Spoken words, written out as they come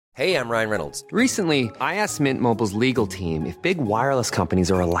Hey, I'm Ryan Reynolds. Recently, I asked Mint Mobile's legal team if big wireless companies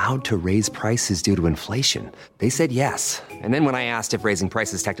are allowed to raise prices due to inflation. They said yes. And then when I asked if raising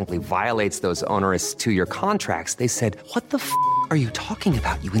prices technically violates those onerous two-year contracts, they said, "What the f*** are you talking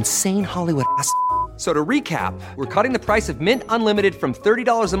about, you insane Hollywood ass?" So to recap, we're cutting the price of Mint Unlimited from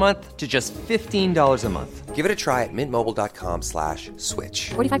 $30 a month to just $15 a month. Give it a try at mintmobile.com/switch.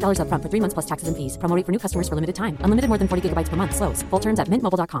 $45 up front for 3 months plus taxes and fees. Promo rate for new customers for limited time. Unlimited more than 40 gigabytes per month. Slows full terms at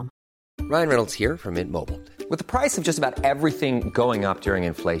mintmobile.com. Ryan Reynolds here from Mint Mobile. With the price of just about everything going up during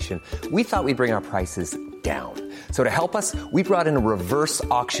inflation, we thought we'd bring our prices down. So to help us, we brought in a reverse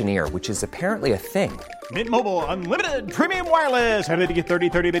auctioneer, which is apparently a thing. Mint Mobile Unlimited Premium Wireless. How to get 30,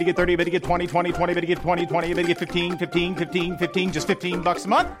 30, bit to get 30, bit to get 20, 20, 20, bit to get 20, 20, bit to get 15, 15, 15, 15, just $15 a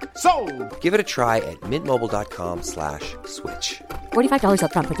month? Sold! Give it a try at mintmobile.com/switch. $45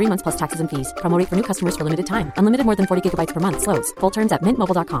 up front for 3 months plus taxes and fees. Promo rate for new customers for limited time. Unlimited more than 40 gigabytes per month. Slows full terms at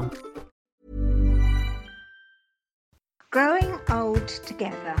mintmobile.com. Growing old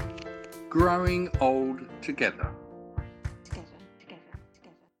together. Growing old together.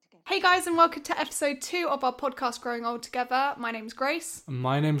 Hey guys, and welcome to episode 2 of our podcast Growing Old Together. My name's Grace.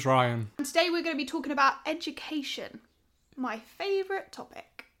 My name's Ryan. And today we're going to be talking about education. My favourite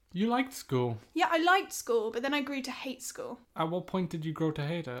topic. You liked school. Yeah, I liked school, but then I grew to hate school. At what point did you grow to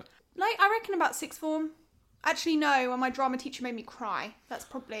hate it? I reckon about sixth form. Actually, no, when my drama teacher made me cry. That's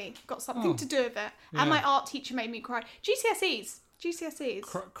probably got something to do with it. Yeah. And my art teacher made me cry. GCSEs.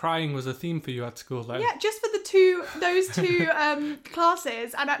 Crying was a theme for you at school, then? Yeah, just for those two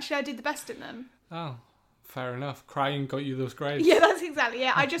classes, and actually I did the best in them. Oh, fair enough. Crying got you those grades. Yeah, that's exactly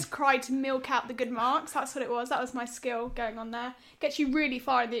it. I just cried to milk out the good marks. That's what it was. That was my skill going on there. Gets you really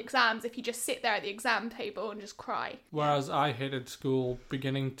far in the exams if you just sit there at the exam table and just cry. Whereas I hated school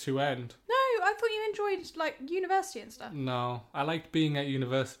beginning to end. No, I thought you enjoyed university and stuff. No, I liked being at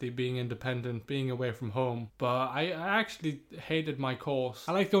university, being independent, being away from home. But I actually hated my course.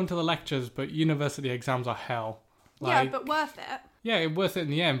 I liked going to the lectures, but university exams are hell. Yeah, but worth it. Yeah, worth it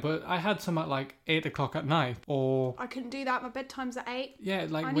in the end, but I had some at 8 o'clock at night, or... I couldn't do that, my bedtime's at 8. Yeah,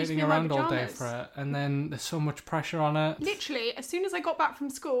 waiting around all day for it, and then there's so much pressure on it. Literally, as soon as I got back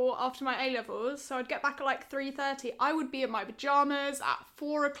from school after my A-levels, so I'd get back at 3:30, I would be in my pyjamas at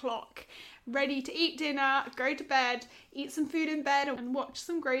 4 o'clock, ready to eat dinner, go to bed, eat some food in bed, and watch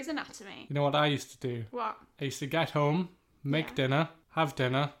some Grey's Anatomy. You know what I used to do? What? I used to get home, make dinner, have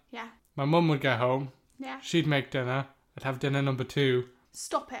dinner. Yeah. My mum would get home. Yeah. She'd make dinner. I'd have dinner number 2.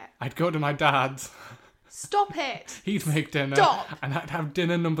 Stop it. I'd go to my dad's. Stop it. He'd make dinner. Stop. And I'd have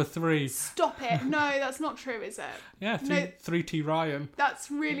dinner number 3. Stop it. No, that's not true, is it? Yeah, 3T Ryan. That's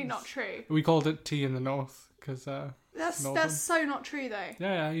really not true. We called it tea in the north, because... That's so not true, though.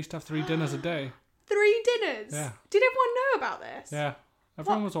 Yeah, I used to have 3 dinners a day. 3 dinners? Yeah. Did everyone know about this? Yeah.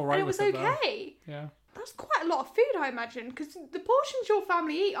 Everyone was alright with it, And it was okay? though. Yeah. That's quite a lot of food, I imagine, because the portions your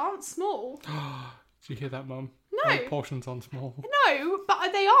family eat aren't small. Did you hear that, Mum? No. Our portions aren't small. No,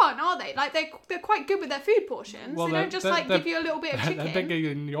 but they aren't, are they? They're quite good with their food portions. Well, they don't just give you a little bit of chicken. They're bigger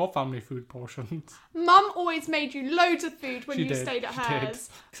than your family food portions. Mum always made you loads of food when you stayed at She hers.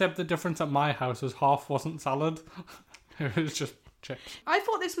 did. Except the difference at my house was half wasn't salad. It was just chips. I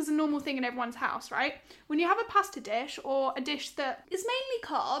thought this was a normal thing in everyone's house, right? When you have a pasta dish or a dish that is mainly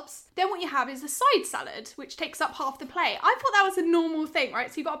carbs, then what you have is a side salad, which takes up half the plate. I thought that was a normal thing,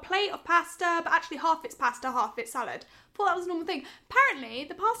 right? So you've got a plate of pasta, but actually half it's pasta, half it's salad. I thought that was a normal thing. Apparently,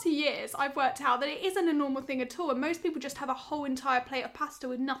 the past 2 years, I've worked out that it isn't a normal thing at all, and most people just have a whole entire plate of pasta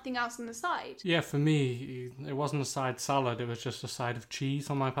with nothing else on the side. Yeah, for me, it wasn't a side salad, it was just a side of cheese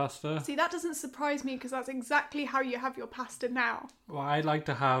on my pasta. See, that doesn't surprise me, because that's exactly how you have your pasta now. Well, I like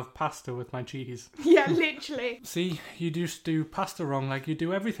to have pasta with my cheese. Yeah, literally. See, you just do pasta wrong like you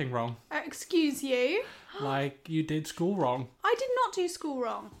do everything wrong. Excuse you? Like you did school wrong. I did not do school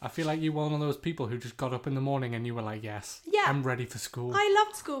wrong. I feel like you were one of those people who just got up in the morning and you were like, yes, yeah, I'm ready for school. I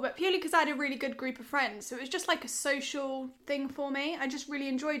loved school, but purely because I had a really good group of friends. So it was just like a social thing for me. I just really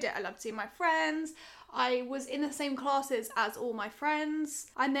enjoyed it. I loved seeing my friends. I was in the same classes as all my friends.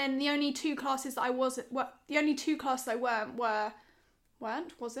 And then the only 2 classes that I wasn't, the only 2 classes I wasn't?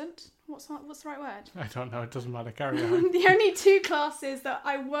 What's the right word? I don't know, it doesn't matter, carry on. The only 2 classes that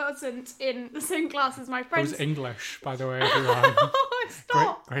I wasn't in the same class as my friends. It was English, by the way, everyone. Oh,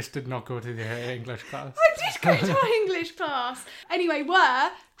 stop! Grace did not go to the English class. I did go to my English class. Anyway,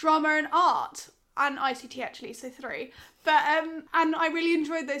 were drama and art. And ICT actually, so 3. But, and I really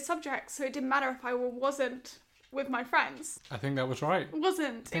enjoyed those subjects, so it didn't matter if I wasn't with my friends. I think that was right. It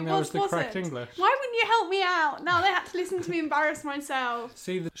wasn't. I think that was the correct English. Why wouldn't you help me out? Now they had to listen to me embarrass myself.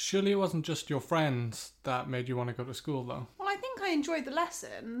 See, surely it wasn't just your friends that made you want to go to school, though. Well, I think I enjoyed the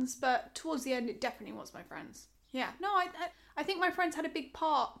lessons, but towards the end, it definitely was my friends. Yeah, no, I think my friends had a big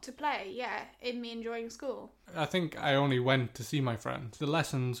part to play, in me enjoying school. I think I only went to see my friends. The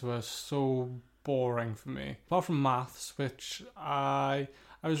lessons were so boring for me. Apart from maths, which I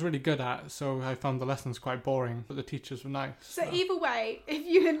was really good at, so I found the lessons quite boring, but the teachers were nice. So either way,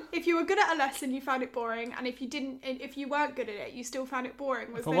 if you were good at a lesson, you found it boring, and if you weren't good at it, you still found it boring.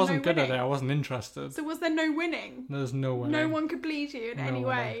 If I wasn't good at it, I wasn't interested. So was there no winning? There's no winning. No one could please you in any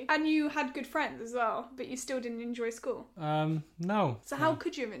way. And you had good friends as well, but you still didn't enjoy school. No. So how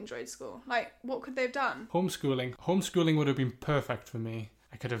could you have enjoyed school? Like, what could they have done? Homeschooling. Homeschooling would have been perfect for me.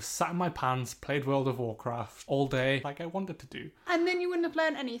 I could have sat in my pants, played World of Warcraft all day, like I wanted to do. And then you wouldn't have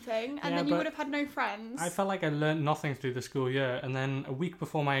learned anything, and then you would have had no friends. I felt like I learned nothing through the school year, and then a week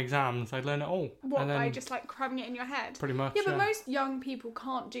before my exams, I'd learn it all. What, by just like cramming it in your head? Pretty much, yeah. But most young people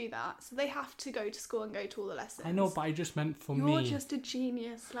can't do that, so they have to go to school and go to all the lessons. I know, but I just meant for me. You're just a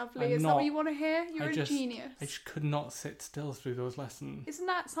genius, lovely. Is that what you want to hear? You're a genius. I just could not sit still through those lessons. Isn't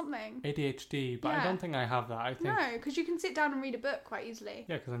that something? ADHD, but I don't think I have that. I think no, because you can sit down and read a book quite easily.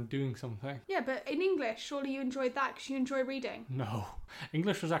 Yeah, because I'm doing something. Yeah, but in English, surely you enjoyed that because you enjoy reading. No,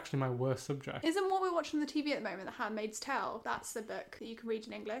 English was actually my worst subject. Isn't what we're watching on the TV at the moment, The Handmaid's Tale? That's the book that you can read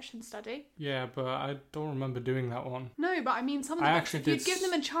in English and study. Yeah, but I don't remember doing that one. No, but I mean, some of the books, if you'd give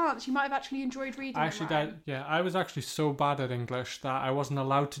them a chance, you might have actually enjoyed reading them. I was actually so bad at English that I wasn't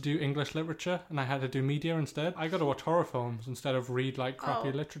allowed to do English literature, and I had to do media instead. I got to watch horror films instead of read like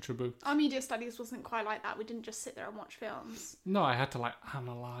crappy literature books. Our media studies wasn't quite like that. We didn't just sit there and watch films. No, I had to like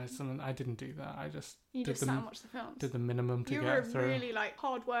analyse, and I didn't do that. I just sat and watched the films. Did the minimum to get through. You were a really like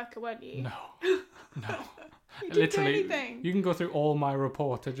hard worker, weren't you? No. You didn't do anything. You can go through all my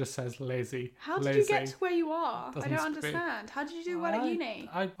report. It just says lazy. How did you get to where you are? I don't understand. How did you do well at uni?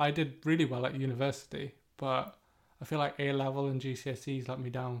 I did really well at university, but I feel like A-level and GCSEs let me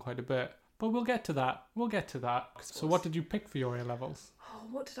down quite a bit. But we'll get to that. So what did you pick for your A-levels? Oh,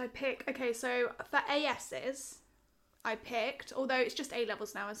 what did I pick? Okay, so for ASs, I picked, although it's just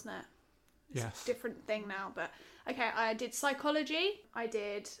A-levels now, isn't it? It's a different thing now, but okay, I did psychology, I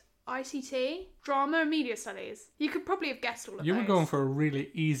did ICT, drama and media studies. You could probably have guessed all of those. You were going for a really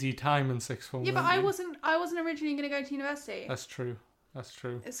easy time in sixth form. Yeah, but I wasn't originally going to go to university. That's true.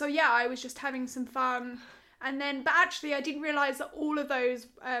 So yeah, I was just having some fun, and then, but actually I didn't realise that all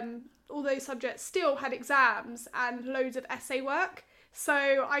those subjects still had exams and loads of essay work.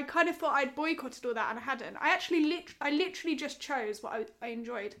 So I kind of thought I'd boycotted all that, and I hadn't. I literally just chose what I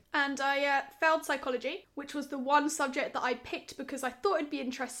enjoyed. And I failed psychology, which was the one subject that I picked because I thought it'd be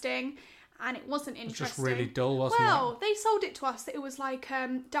interesting, and it wasn't interesting. It's just really dull, wasn't it? Well, they sold it to us that it was like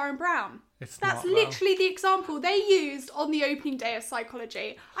Darren Brown. That's literally the example they used on the opening day of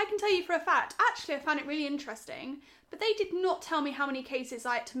psychology. I can tell you for a fact, actually I found it really interesting, but they did not tell me how many cases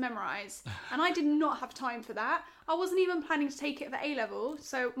I had to memorise, and I did not have time for that. I wasn't even planning to take it for A-level,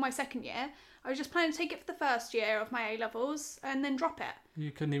 so my second year. I was just planning to take it for the first year of my A-levels and then drop it.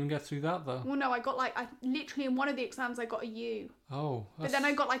 You couldn't even get through that, though. Well, no, I got I literally in one of the exams I got a U. Oh. But then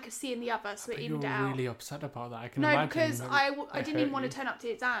I got like a C in the other, so it evened out. You were really upset about that, I can imagine. No, because I didn't even want to turn up to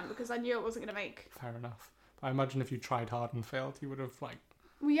the exam because I knew it wasn't going to make. Fair enough. I imagine if you tried hard and failed, you would have Well,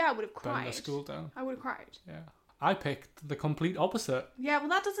 yeah, I would have cried. burned the school down. I would have cried. Yeah. I picked the complete opposite. Yeah, well,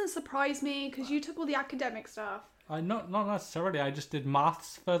 that doesn't surprise me because you took all the academic stuff. Not necessarily. I just did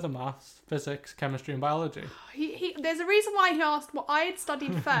maths, further maths, physics, chemistry, and biology. There's a reason why he asked what I had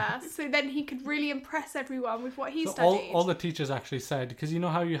studied first, so then he could really impress everyone with what he studied. All the teachers actually said, because you know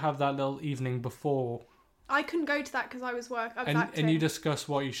how you have that little evening before. I couldn't go to that because I was acting. And you discuss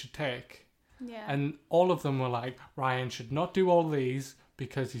what you should take. Yeah. And all of them were like, Ryan should not do all these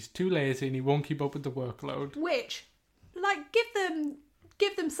because he's too lazy and he won't keep up with the workload. Which,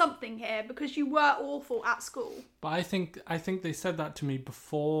 give them something here because you were awful at school. But I think they said that to me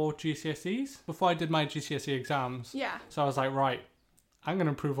before GCSEs, before I did my GCSE exams. Yeah. So I was like, right, I'm going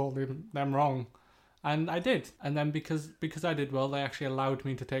to prove all them wrong. And I did. And then because I did well, they actually allowed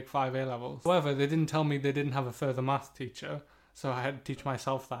me to take 5 A-levels. However, they didn't tell me they didn't have a further math teacher. So I had to teach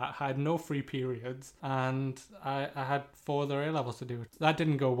myself that. I had no free periods, and I had 4 other A-levels to do. That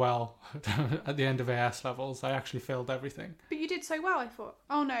didn't go well at the end of AS levels. I actually failed everything. But you did so well, I thought.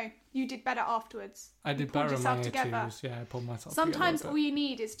 Oh no, you did better afterwards. I did better in my A2s. Yeah, I pulled myself together. Sometimes all you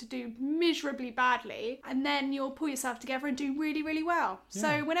need is to do miserably badly, and then you'll pull yourself together and do really, really well. Yeah,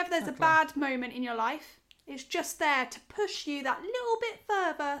 so whenever there's a bad moment in your life, it's just there to push you that little bit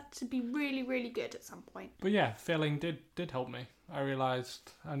further to be really, really good at some point. But yeah, failing did help me. I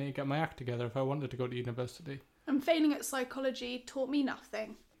realised I need to get my act together if I wanted to go to university. And failing at psychology taught me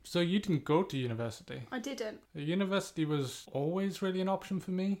nothing. So you didn't go to university? I didn't. University was always really an option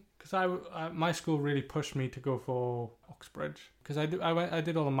for me because my school really pushed me to go for Oxbridge because I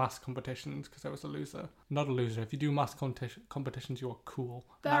did all the maths competitions because I was a loser. Not a loser. If you do maths competitions, you are cool.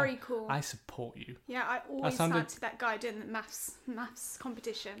 Very cool. I support you. Yeah, I always fancied that guy doing the maths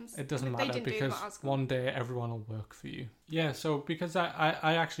competitions. It doesn't They matter didn't do because what I was gonna- one day everyone will work for you. Yeah, so because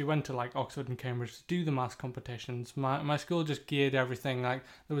I actually went to like Oxford and Cambridge to do the maths competitions, my school just geared everything. Like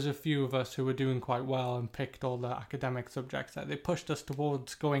there was a few of us who were doing quite well and picked all the academic subjects that they pushed us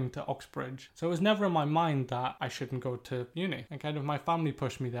towards going to Oxbridge. So it was never in my mind that I shouldn't go to uni. And kind of my family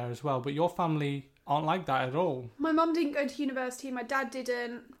pushed me there as well. But your family aren't like that at all. My mum didn't go to university. My dad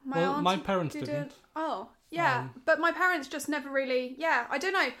didn't. My parents didn't. Oh, yeah. But my parents just never really... Yeah, I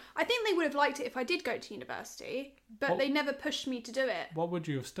don't know. I think they would have liked it if I did go to university, but they never pushed me to do it. What would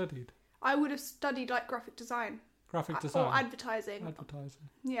you have studied? I would have studied like graphic design. Graphic design? Or advertising. Advertising.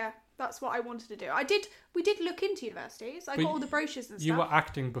 Yeah, that's what I wanted to do. We did look into universities. I got all the brochures and stuff. You were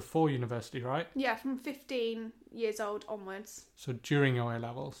acting before university, right? Yeah, from 15 years old onwards. So during your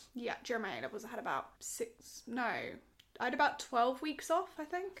A-levels? Yeah, during my A-levels I had I had about 12 weeks off, I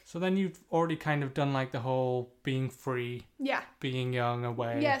think. So then you've already kind of done like the whole being free, yeah, being young,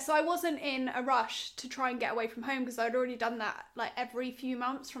 away. Yeah, so I wasn't in a rush to try and get away from home because I'd already done that like every few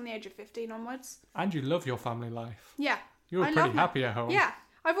months from the age of 15 onwards. And you love your family life. Yeah. You were pretty happy at home. Yeah.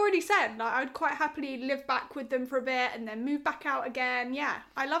 I've already said like I'd quite happily live back with them for a bit and then move back out again. Yeah,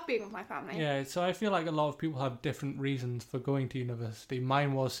 I love being with my family. Yeah, so I feel like a lot of people have different reasons for going to university.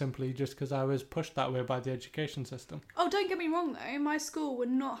 Mine was simply just because I was pushed that way by the education system. Oh, don't get me wrong though. My school were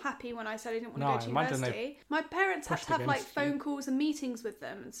not happy when I said I didn't want to go to university. My parents had to have like phone calls and meetings with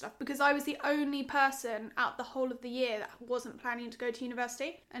them and stuff because I was the only person out the whole of the year that wasn't planning to go to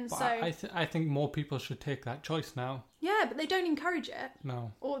university. And but so I think more people should take that choice now. Yeah, but they don't encourage it.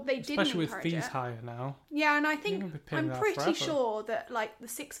 No. Or they didn't Especially encourage with fees it. higher now. Yeah, and I think I'm pretty forever. sure that like the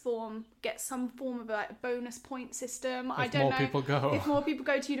sixth form gets some form of a bonus point system. If I don't know more people go. if more people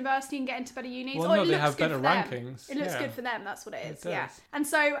go to university and get into better unis. Well, or no, it they looks have good better for them. rankings. It looks Yeah. good for them. That's what it is. It Yeah. does. And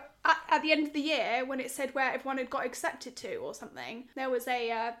so at the end of the year, when it said where everyone had got accepted to or something, there was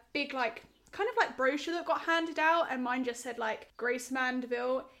a big like kind of like brochure that got handed out, and mine just said like Grace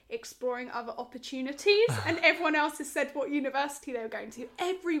Mandeville exploring other opportunities, and everyone else has said what university they were going to.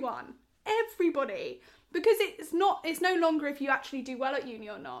 Everybody. Because it's no longer if you actually do well at uni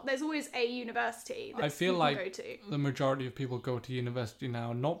or not. There's always a university that I feel you like can go to. the majority of people go to university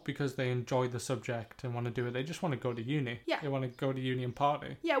now not because they enjoy the subject and want to do it. They just want to go to uni. Yeah. They want to go to uni and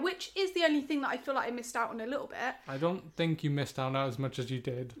party. Yeah, which is the only thing that I feel like I missed out on a little bit. I don't think you missed out as much as you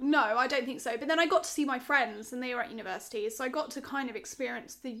did. No, I don't think so. But then I got to see my friends and they were at university, so I got to kind of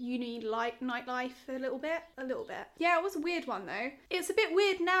experience the uni nightlife a little bit. Yeah, it was a weird one though. It's a bit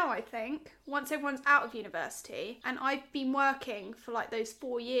weird now, I think, once everyone's out of university, and I've been working for like those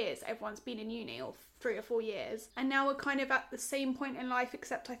 4 years. Everyone's been in uni, or 3 or 4 years, and now we're kind of at the same point in life,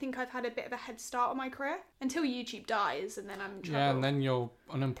 except I think I've had a bit of a head start on my career until YouTube dies, and then I'm in trouble. Yeah, and then you're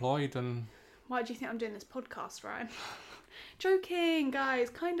unemployed and... Why do you think I'm doing this podcast, Ryan? Joking,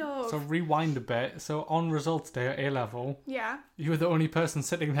 guys, kind of. So rewind a bit. So on results day at A-level, Yeah. you were the only person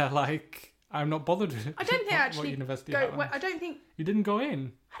sitting there like, I'm not bothered. I don't think I actually what university go. happened. Well, I don't think. You didn't go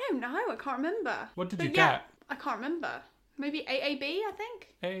in. I don't know. I can't remember. What did But you yeah, get? I can't remember. Maybe AAB, I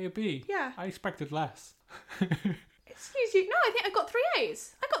think. A or B? Yeah. I expected less. Excuse you. No, I think I got 3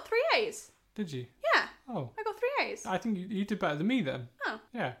 A's. I got 3 A's. Did you? Yeah. Oh. I got 3 A's. I think you did better than me then. Oh.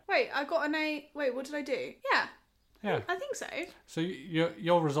 Yeah. Wait, I got an A. Wait, what did I do? Yeah. Yeah. I think so. So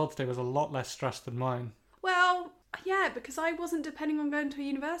your results day was a lot less stressed than mine. Well, yeah, because I wasn't depending on going to a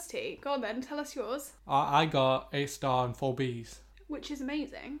university. Go on then, tell us yours. I got 8 star and 4 Bs. Which is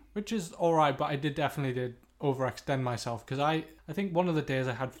amazing. Which is alright, but I definitely did overextend myself. Because I think one of the days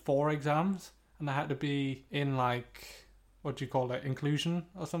I had 4 exams. And I had to be in like, what do you call it, inclusion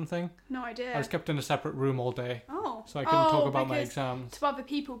or something? No idea. I was kept in a separate room all day. Oh. So I couldn't talk about my because exams. to other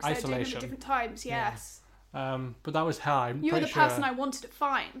people because they're doing them Isolation. at different times, yes. But that was hard. You were the person I wanted to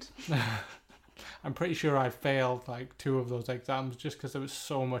find. I'm pretty sure I failed like 2 of those exams just because there was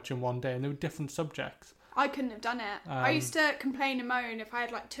so much in one day and they were different subjects. I couldn't have done it. I used to complain and moan if I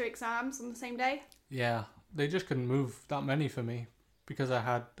had like 2 exams on the same day. Yeah, they just couldn't move that many for me because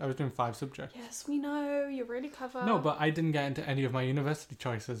I was doing 5 subjects. Yes, we know. You're really clever. No, but I didn't get into any of my university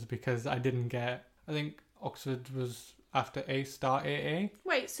choices because I didn't get... I think Oxford was after A star AA.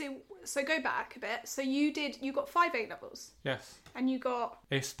 Wait, so go back a bit. So you got 5 A levels, Yes. and you got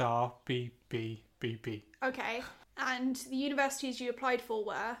A star B B B B. okay. And the universities you applied for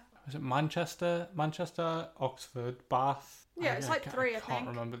were Was it Manchester, Oxford, Bath? yeah, it's like 3, I think. I can't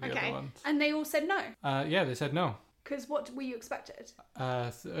remember the other ones. And they all said no. Yeah, they said no. Because what were you expected?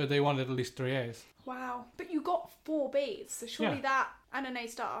 They wanted at least 3 A's. Wow. But you got 4 B's, so surely Yeah. that, and an A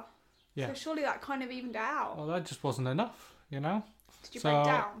star. Yeah. So surely that kind of evened out. Well, that just wasn't enough, you know? Did you break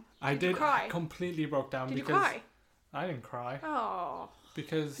down? I Did you did. cry? I completely broke down Did you because cry? I didn't cry Oh,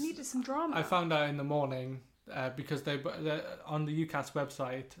 because I needed some drama. I found out in the morning because they on the UCAS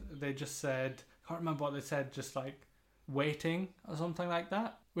website they just said, I can't remember what they said, just like waiting or something like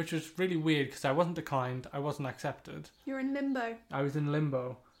that, which was really weird because I wasn't declined, I wasn't accepted, You're in limbo. I was in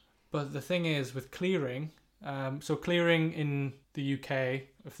limbo. But the thing is with clearing, so clearing in the UK,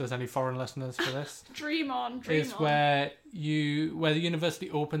 if there's any foreign listeners for this, Dream on. is where the university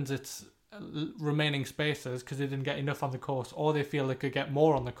opens its remaining spaces because they didn't get enough on the course, or they feel they could get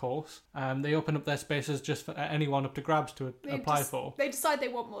more on the course. They open up their spaces just for anyone up to grabs to apply for. They decide they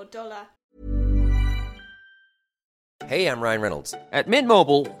want more dollar. Hey, I'm Ryan Reynolds. At Mint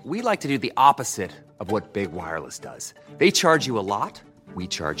Mobile, we like to do the opposite of what Big Wireless does. They charge you a lot, we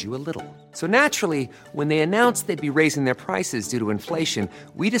charge you a little. So naturally, when they announced they'd be raising their prices due to inflation,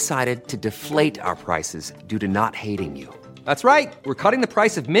 we decided to deflate our prices due to not hating you. That's right. We're cutting the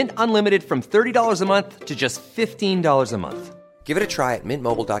price of Mint Unlimited from $30 a month to just $15 a month. Give it a try at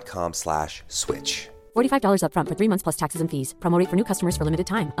mintmobile.com/switch. $45 upfront for 3 months plus taxes and fees. Promo rate for new customers for limited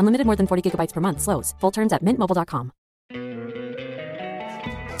time. Unlimited more than 40 gigabytes per month. Slows full terms at mintmobile.com.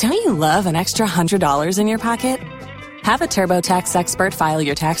 Don't you love an extra $100 in your pocket? Have a TurboTax expert file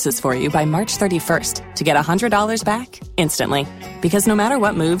your taxes for you by March 31st to get $100 back instantly. Because no matter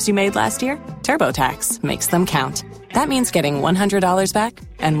what moves you made last year, TurboTax makes them count. That means getting $100 back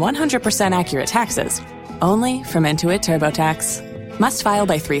and 100% accurate taxes, only from Intuit TurboTax. Must file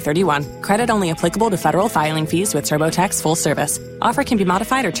by 3/31. Credit only applicable to federal filing fees with TurboTax full service. Offer can be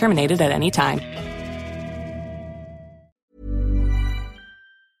modified or terminated at any time.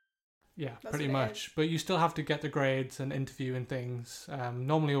 Yeah, That's pretty what it much. But you still have to get the grades and interview and things,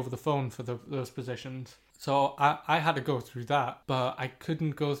 normally over the phone for those positions. So I had to go through that, but I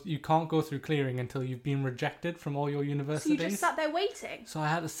couldn't go. You can't go through clearing until you've been rejected from all your So universities. you just sat there waiting? So I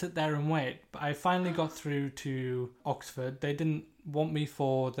had to sit there and wait. But I finally got through to Oxford. They didn't want me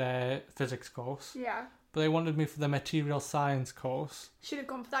for their physics course, Yeah. but they wanted me for the material science course. Should have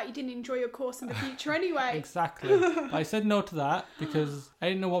gone for that. You didn't enjoy your course in the future anyway. Exactly. But I said no to that because I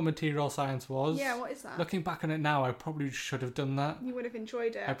didn't know what material science was. Yeah, what is that? Looking back on it now, I probably should have done that. You would have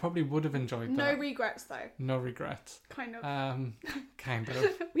enjoyed it. I probably would have enjoyed No that. regrets though. No regrets. Kind of. Kind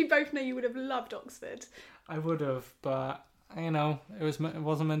of. We both know you would have loved Oxford. I would have, but you know, it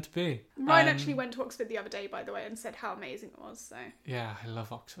wasn't meant to be. Ryan actually went to Oxford the other day, by the way, and said how amazing it was. So Yeah, I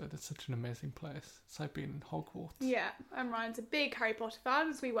love Oxford. It's such an amazing place. It's like being in Hogwarts. yeah, and Ryan's a big Harry Potter fan,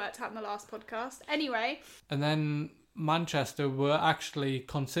 as we worked out in the last podcast. Anyway, And then Manchester were actually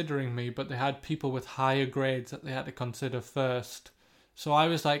considering me, but they had people with higher grades that they had to consider first. So I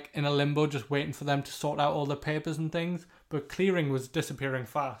was like in a limbo, just waiting for them to sort out all the papers and things. But clearing was disappearing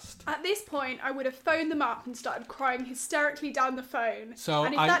fast. at this point, I would have phoned them up and started crying hysterically down the phone. So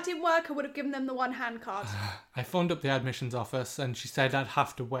and if that didn't work, I would have given them the one-hand card. I phoned up the admissions office and she said I'd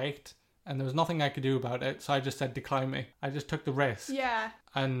have to wait. And there was nothing I could do about it. So I just said, decline me. I just took the risk Yeah,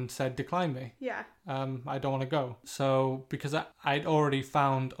 and said, decline me. yeah. I don't want to go. So because I'd already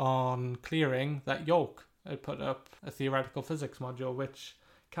found on clearing that York had put up a theoretical physics module, which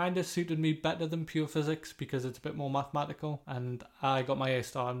kind of suited me better than pure physics because it's a bit more mathematical, and I got my A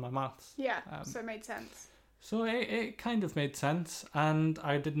star in my maths. Yeah, so it made sense. So it kind of made sense, and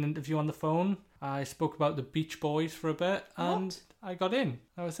I did an interview on the phone. I spoke about the Beach Boys for a bit, and What? I got in.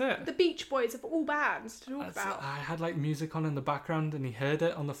 That was it. The Beach Boys of all bands to talk That's- about. I had like music on in the background, and he heard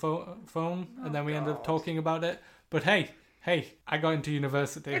it on the phone, and then we ended up talking about it. But hey, I got into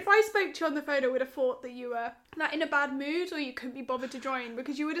university. If I spoke to you on the phone, I would have thought that you were like in a bad mood or you couldn't be bothered to join,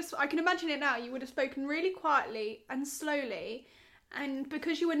 because you would have, I can imagine it now, you would have spoken really quietly and slowly, and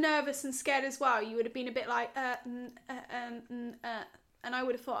because you were nervous and scared as well, you would have been a bit like, and I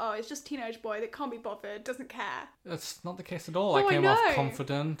would have thought, oh, it's just a teenage boy that can't be bothered, doesn't care. That's not the case at all. No, I came I off know.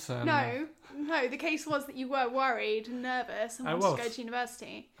 confident. And, No, the case was that you were worried and nervous and I wanted to was. go to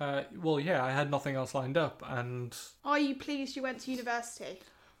university. Well, yeah, I had nothing else lined up, and Are you pleased you went to university?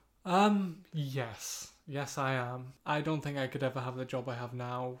 yes, I am. I don't think I could ever have the job I have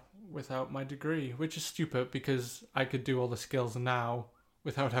now without my degree, which is stupid because I could do all the skills now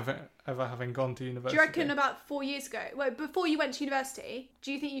without ever having gone to Do university. you reckon about 4 years ago, well, before you went to university,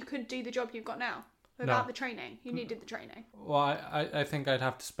 do you think you could do the job you've got now? Without the training? You needed the training. Well, I think I'd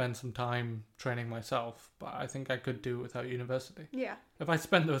have to spend some time training myself, but I think I could do it without university. Yeah. If I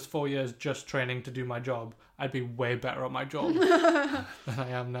spent those 4 years just training to do my job, I'd be way better at my job than I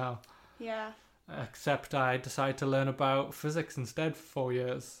am now. Yeah. Except I decided to learn about physics instead for 4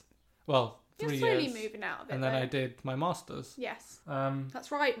 years. Well, 3 You're years. slowly moving out of it, And then though. I did my master's. Yes.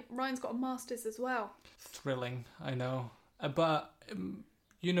 That's right. Ryan's got a master's as well. Thrilling, I know. But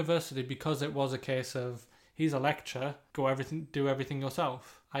university, because it was a case of he's a lecturer, do everything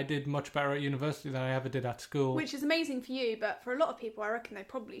yourself. I did much better at university than I ever did at school. Which is amazing for you, but for a lot of people, I reckon they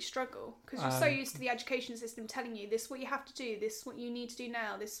probably struggle because you're so used to the education system telling you this is what you have to do, this is what you need to do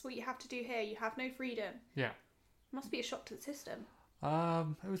now, this is what you have to do here. You have no freedom. Yeah. It must be a shock to the system.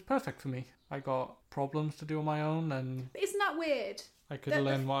 It was perfect for me. I got problems to do on my own, and But isn't that weird? I could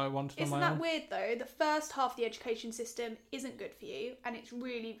learn what I wanted on my own. Isn't that weird though? The first half of the education system isn't good for you, and it's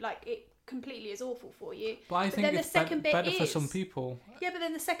really it completely is awful for you. But I think then it's the second bit better is, for some people. Yeah, but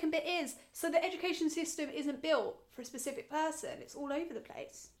then the second bit is, so the education system isn't built for a specific person. It's all over the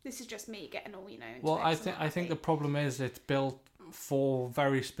place. This is just me getting all, into Well, it, I 'cause I'm not think happy. the problem is it's built for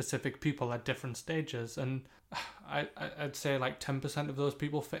very specific people at different stages, and I'd say like 10% of those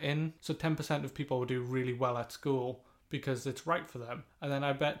people fit in. So 10% of people will do really well at school because it's right for them, and then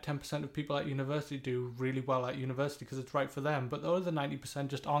I bet 10% of people at university do really well at university because it's right for them, but the other 90%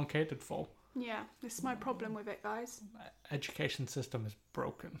 just aren't catered for. Yeah, this is my problem with it, guys. Education system is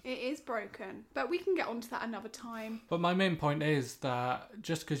broken. It is broken, but we can get onto that another time. But my main point is that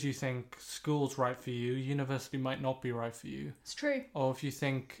just because you think school's right for you, university might not be right for you. It's true. Or if you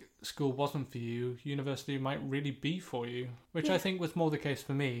think school wasn't for you, university might really be for you, which Yeah. I think was more the case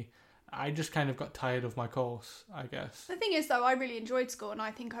for me. I just kind of got tired of my course, I guess. The thing is, though, I really enjoyed school, and I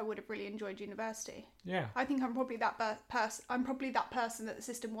think I would have really enjoyed university. Yeah, I think I'm probably that person. I'm probably that person that the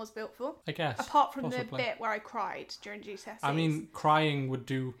system was built for. I guess. Apart from possibly. the bit where I cried during GCSEs. I mean, crying would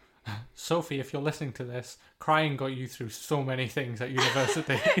do... Sophie, if you're listening to this, crying got you through so many things at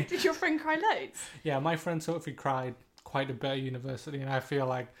university. Did your friend cry loads? Yeah, my friend Sophie cried quite a bit at university, and I feel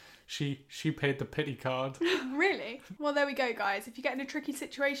like she paid the pity card. Really? Well, there we go, guys. If you get in a tricky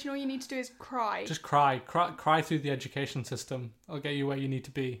situation, all you need to do is cry. Just cry through the education system. I'll get you where you need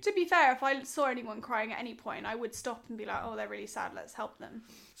to be. To be fair, if I saw anyone crying at any point, I would stop and be like, oh, they're really sad, let's help them.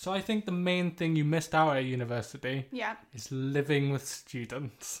 So I think the main thing you missed out at university Yeah. is living with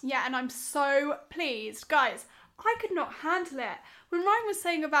students. Yeah, and I'm so pleased. Guys, I could not handle it. When Ryan was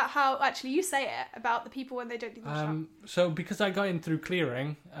saying about how, actually you say it, about the people when they don't do the job. So because I got in through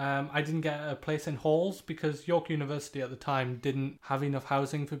clearing, I didn't get a place in halls because York University at the time didn't have enough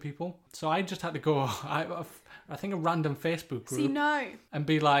housing for people. So I just had to go, I think a random Facebook group. See, no. And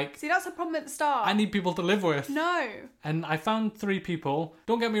be like, See, that's a problem at the start. I need people to live with. No. And I found 3 people.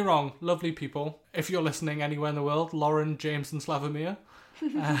 Don't get me wrong, lovely people. If you're listening anywhere in the world, Lauren, James and Slavomir.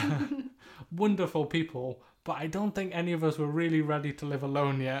 Wonderful people. But I don't think any of us were really ready to live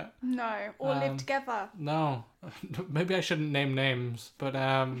alone yet. No. Or live together. No. Maybe I shouldn't name names. But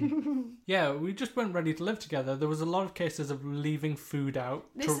yeah, we just weren't ready to live together. There was a lot of cases of leaving food out.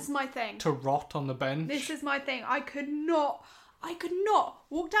 This is my thing. To rot on the bench. This is my thing. I could not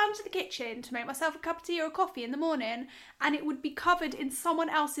walk down to the kitchen to make myself a cup of tea or a coffee in the morning and it would be covered in someone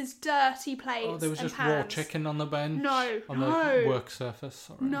else's dirty plates. Oh, there was and just pans. raw chicken on the bench. No, on no. the work surface.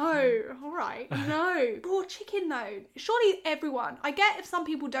 Sorry. No, all right, no. Raw chicken though. Surely everyone, I get if some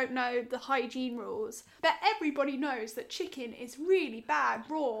people don't know the hygiene rules, but everybody knows that chicken is really bad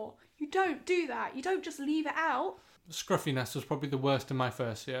raw. You don't do that. You don't just leave it out. Scruffiness was probably the worst in my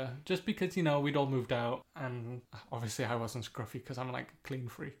first year, just because, you know, we'd all moved out, and obviously I wasn't scruffy because I'm like a clean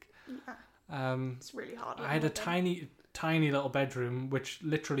freak. Yeah. It's really hard. I had a tiny little bedroom which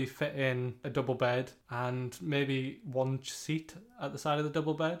literally fit in a double bed and maybe one seat at the side of the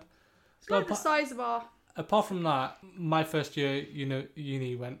double bed. It's like the size of our... Apart from that, my first year,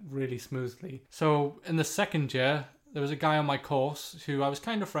 uni went really smoothly. So in the second year, there was a guy on my course who I was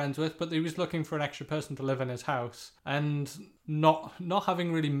kind of friends with, but he was looking for an extra person to live in his house. And not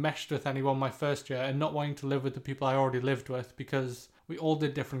having really meshed with anyone my first year and not wanting to live with the people I already lived with because we all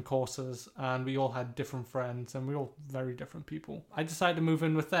did different courses and we all had different friends and we were all very different people. I decided to move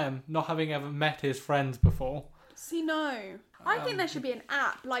in with them, not having ever met his friends before. See, no. I think there should be an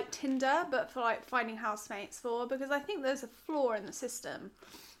app like Tinder, but for like finding housemates for, because I think there's a flaw in the system.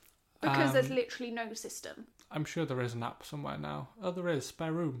 Because there's literally no system. I'm sure there is an app somewhere now. Oh, there is.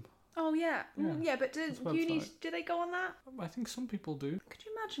 Spare Room. Oh, yeah. Yeah, but do website. they go on that? I think some people do. Could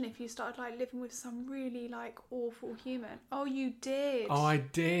you imagine if you started, like, living with some really, like, awful human? Oh, you did. Oh, I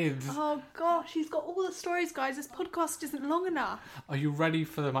did. Oh, gosh, he's got all the stories, guys. This podcast isn't long enough. Are you ready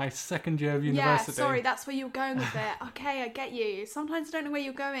for my second year of university? Yeah, sorry, that's where you're going with it. Okay, I get you. Sometimes I don't know where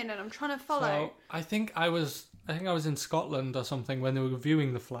you're going and I'm trying to follow. So, I think I was in Scotland or something when they were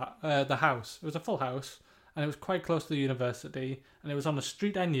viewing the house. It was a full house. And it was quite close to the university, and it was on a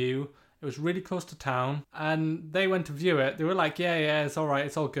street I knew. It was really close to town, and they went to view it. They were like, yeah, it's all right,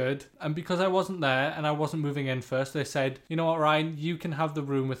 it's all good. And because I wasn't there and I wasn't moving in first, they said, you know what, Ryan, you can have the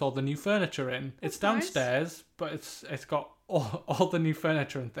room with all the new furniture in. It's downstairs, but it's got all the new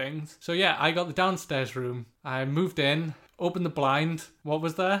furniture and things. So yeah, I got the downstairs room. I moved in, opened the blind. What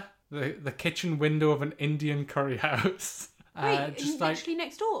was there? The kitchen window of an Indian curry house. Wait, just literally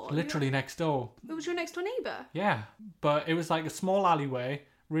next door? Literally next door. It was your next door neighbour? Yeah, but it was like a small alleyway,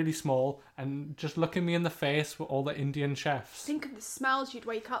 really small, and just looking me in the face were all the Indian chefs. Think of the smells you'd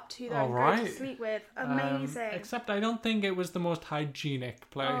wake up to there and go to sleep with. Amazing. Except I don't think it was the most hygienic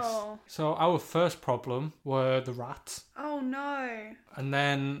place. Oh. So our first problem were the rats. Oh no. And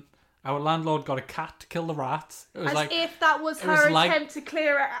then our landlord got a cat to kill the rats. It was As if that was her attempt to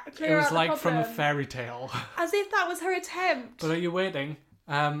clear out the problem. It was like from a fairy tale. As if that was her attempt. But are you waiting?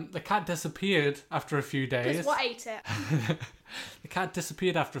 The cat disappeared after a few days. Because what ate it? The cat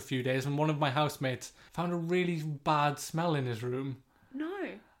disappeared after a few days, and one of my housemates found a really bad smell in his room. No,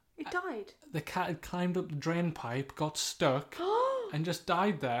 it died. The cat had climbed up the drain pipe, got stuck, and just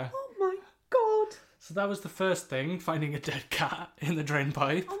died there. Oh my god. So that was the first thing, finding a dead cat in the drain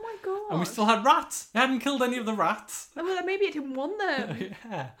pipe. Oh my god. And we still had rats. It hadn't killed any of the rats. Well, maybe it didn't want them.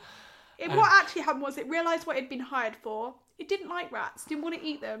 Yeah. What actually happened was it realised what it had been hired for. It didn't like rats, didn't want to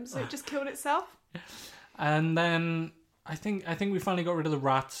eat them, so it just killed itself. And then I think we finally got rid of the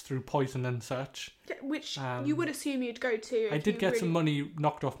rats through poison and such. Which you would assume you'd go to. I did get some money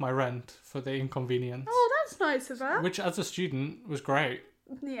knocked off my rent for the inconvenience. Oh, that's nice of her. Which, as a student, was great.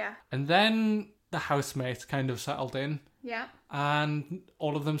 Yeah. And then the housemates kind of settled in. Yeah. And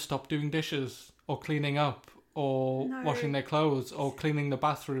all of them stopped doing dishes or cleaning up or washing their clothes or cleaning the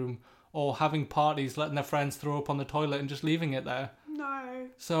bathroom or having parties, letting their friends throw up on the toilet and just leaving it there. No.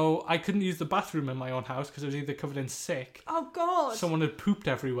 So I couldn't use the bathroom in my own house because it was either covered in sick. Oh, God. Someone had pooped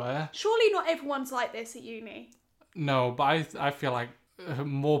everywhere. Surely not everyone's like this at uni. No, but I feel like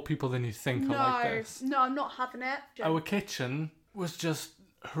more people than you think are like this. No, I'm not having it. Our kitchen was just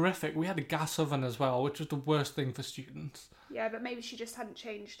horrific. We had a gas oven as well, which was the worst thing for students. Yeah, but maybe she just hadn't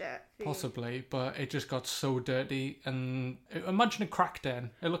changed it. Possibly, but it just got so dirty. And imagine a crack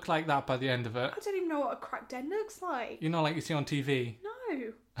den. It looked like that by the end of it. I don't even know what a crack den looks like. You know, like you see on TV?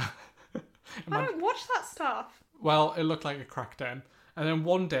 No. I don't watch that stuff. Well, it looked like a crack den. And then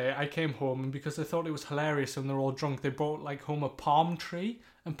one day I came home, and because they thought it was hilarious and they're all drunk, they brought like home a palm tree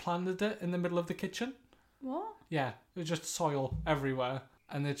and planted it in the middle of the kitchen. What? Yeah, it was just soil everywhere.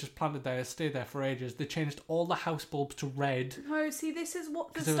 And they just planted there, stayed there for ages. They changed all the house bulbs to red. No, see, this is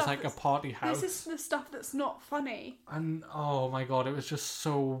what the stuff. Because it was like a party house. This is the stuff that's not funny. And oh my god, it was just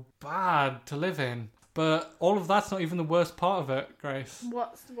so bad to live in. But all of that's not even the worst part of it, Grace.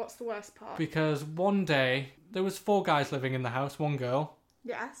 What's the worst part? Because one day there was 4 guys living in the house, 1 girl.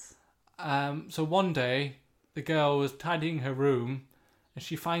 Yes. So one day the girl was tidying her room, and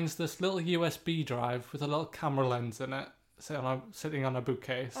she finds this little USB drive with a little camera lens in it. Sitting on a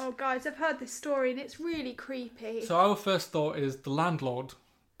bookcase. Oh, guys, I've heard this story and it's really creepy. So our first thought is the landlord,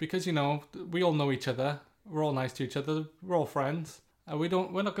 because you know we all know each other. We're all nice to each other. We're all friends. We're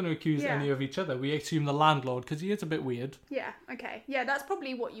not going to accuse any of each other. We assume the landlord because he is a bit weird. Yeah. Okay. Yeah, that's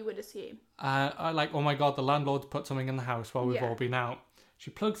probably what you would assume. I like. Oh my god, the landlord's put something in the house while we've all been out. She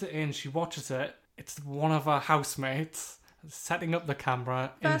plugs it in. She watches it. It's one of our housemates setting up the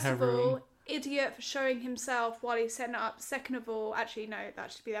camera in her room. Idiot for showing himself while he's setting it up. Second of all, actually no,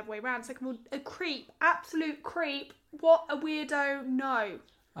 that should be the other way around. Second of all, a creep, absolute creep. What a weirdo. No.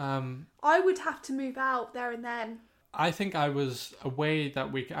 I would have to move out there and then. I think I was away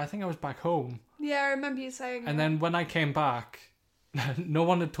that week. I think I was back home. Yeah, I remember you saying. And then when I came back, no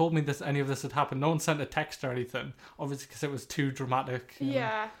one had told me any of this had happened. No one sent a text or anything, obviously because it was too dramatic.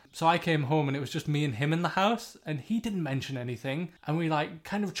 Yeah. So I came home and it was just me and him in the house, and he didn't mention anything. And we like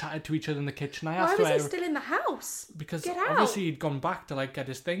kind of chatted to each other in the kitchen. Why was he still in the house? Because Get out. obviously he'd gone back to like get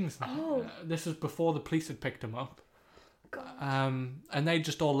his things. Oh. This was before the police had picked him up. God. And they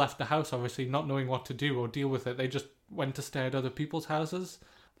just all left the house, obviously not knowing what to do or deal with it. They just went to stay at other people's houses,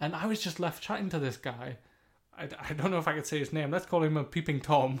 and I was just left chatting to this guy. I don't know if I could say his name. Let's call him a Peeping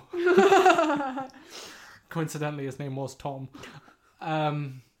Tom. Coincidentally, his name was Tom.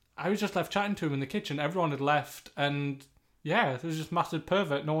 And I was just left chatting to him in the kitchen. Everyone had left, and yeah, it was just massive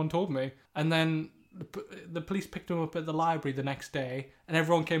pervert. No one told me. And then the police picked him up at the library the next day, and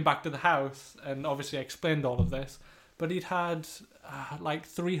everyone came back to the house, and obviously explained all of this. But he'd had like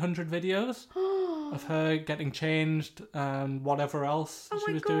 300 videos of her getting changed and whatever else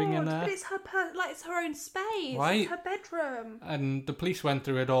she was doing in there. But it's it's her own space. Right. It's her bedroom. And the police went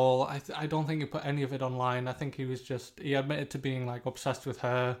through it all. I don't think he put any of it online. I think he admitted to being like obsessed with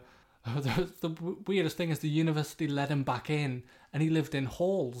her. The weirdest thing is the university let him back in, and he lived in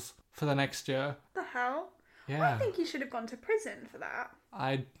halls for the next year. The hell? Yeah. I think he should have gone to prison for that.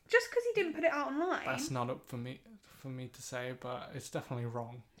 Just because he didn't put it out online. That's not up for me to say, but it's definitely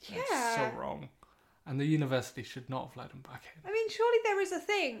wrong. Yeah. It's so wrong. And the university should not have let him back in. I mean, surely there is a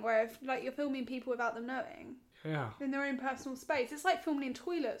thing where if you're filming people without them knowing. Yeah. In their own personal space. It's like filming in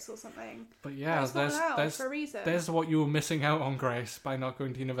toilets or something. But yeah, there's for a reason. There's what you were missing out on, Grace, by not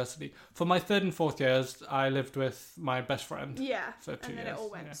going to university. For my 3rd and 4th years, I lived with my best friend. Yeah. For 2 years. And then it all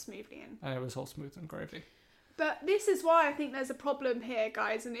went smoothly in. And it was all smooth and gravy. But this is why I think there's a problem here,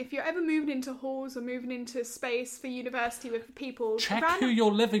 guys. And if you're ever moving into halls or moving into space for university with people... Check who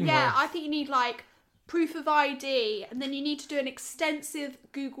you're living with. Yeah, I think you need, proof of ID, and then you need to do an extensive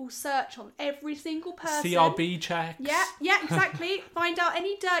Google search on every single person. CRB checks. Yeah, exactly. Find out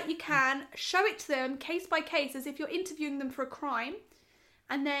any dirt you can, show it to them case by case as if you're interviewing them for a crime,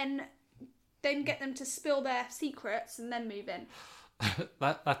 and then get them to spill their secrets and then move in.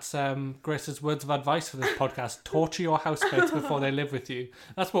 That's Grace's words of advice for this podcast. Torture your housemates before they live with you.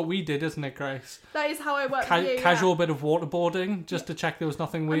 That's what we did, isn't it, Grace? That is how I work with you. Casual bit of waterboarding, just to check there was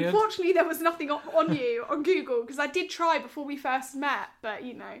nothing weird. Unfortunately, there was nothing on you on Google, because I did try before we first met, but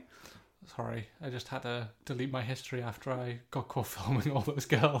Sorry, I just had to delete my history after I got caught filming all those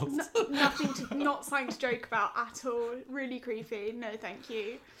girls. Not something to joke about at all. Really creepy. No, thank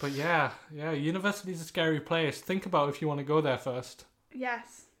you. But yeah, university's a scary place. Think about if you want to go there first.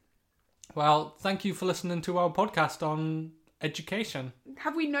 Yes. Well, thank you for listening to our podcast on education.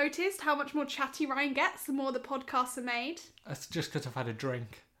 Have we noticed how much more chatty Ryan gets the more the podcasts are made? That's just because I've had a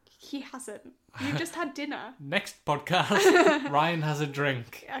drink. He hasn't. You just had dinner. Next podcast, Ryan has a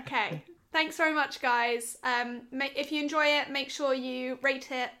drink. Okay. Thanks very much, guys. If you enjoy it, make sure you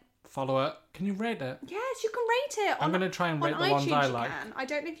rate it. Follow it. Can you rate it? Yes, you can rate it. I'm going to try and rate the ones I like. I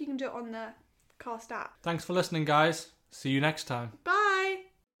don't know if you can do it on the Cast app. Thanks for listening, guys. See you next time. Bye.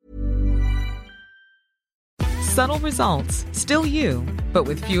 Subtle results, still you, but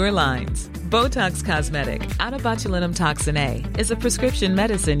with fewer lines. Botox Cosmetic, out of botulinum toxin A, is a prescription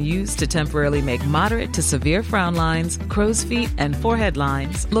medicine used to temporarily make moderate to severe frown lines, crow's feet, and forehead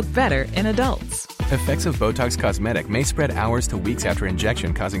lines look better in adults. Effects of Botox Cosmetic may spread hours to weeks after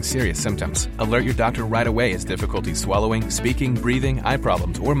injection, causing serious symptoms. Alert your doctor right away as difficulty swallowing, speaking, breathing, eye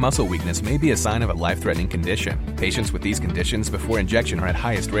problems, or muscle weakness may be a sign of a life-threatening condition. Patients with these conditions before injection are at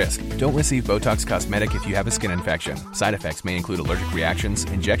highest risk. Don't receive Botox Cosmetic if you have a skin infection. Side effects may include allergic reactions,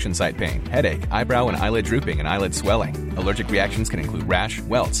 injection site pain, headache, eyebrow and eyelid drooping, and eyelid swelling. Allergic reactions can include rash,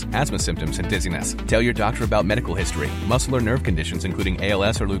 welts, asthma symptoms, and dizziness. Tell your doctor about medical history, muscle or nerve conditions including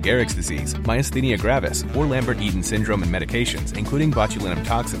ALS or Lou Gehrig's disease, myasthenia gravis, or Lambert-Eaton syndrome, and medications, including botulinum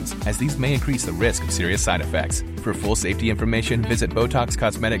toxins, as these may increase the risk of serious side effects. For full safety information, visit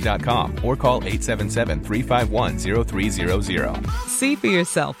BotoxCosmetic.com or call 877-351-0300. See for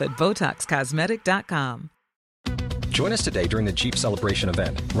yourself at BotoxCosmetic.com. Join us today during the Jeep Celebration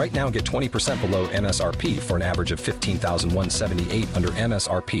event. Right now, get 20% below MSRP for an average of $15,178 under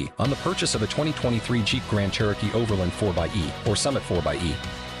MSRP on the purchase of a 2023 Jeep Grand Cherokee Overland 4xE or Summit 4xE.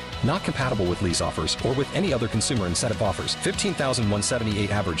 Not compatible with lease offers or with any other consumer incentive offers. $15,178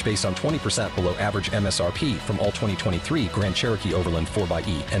 average based on 20% below average MSRP from all 2023 Grand Cherokee Overland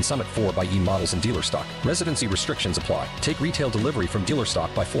 4xE and Summit 4xE models in dealer stock. Residency restrictions apply. Take retail delivery from dealer stock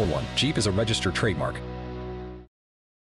by 4/1. Jeep is a registered trademark.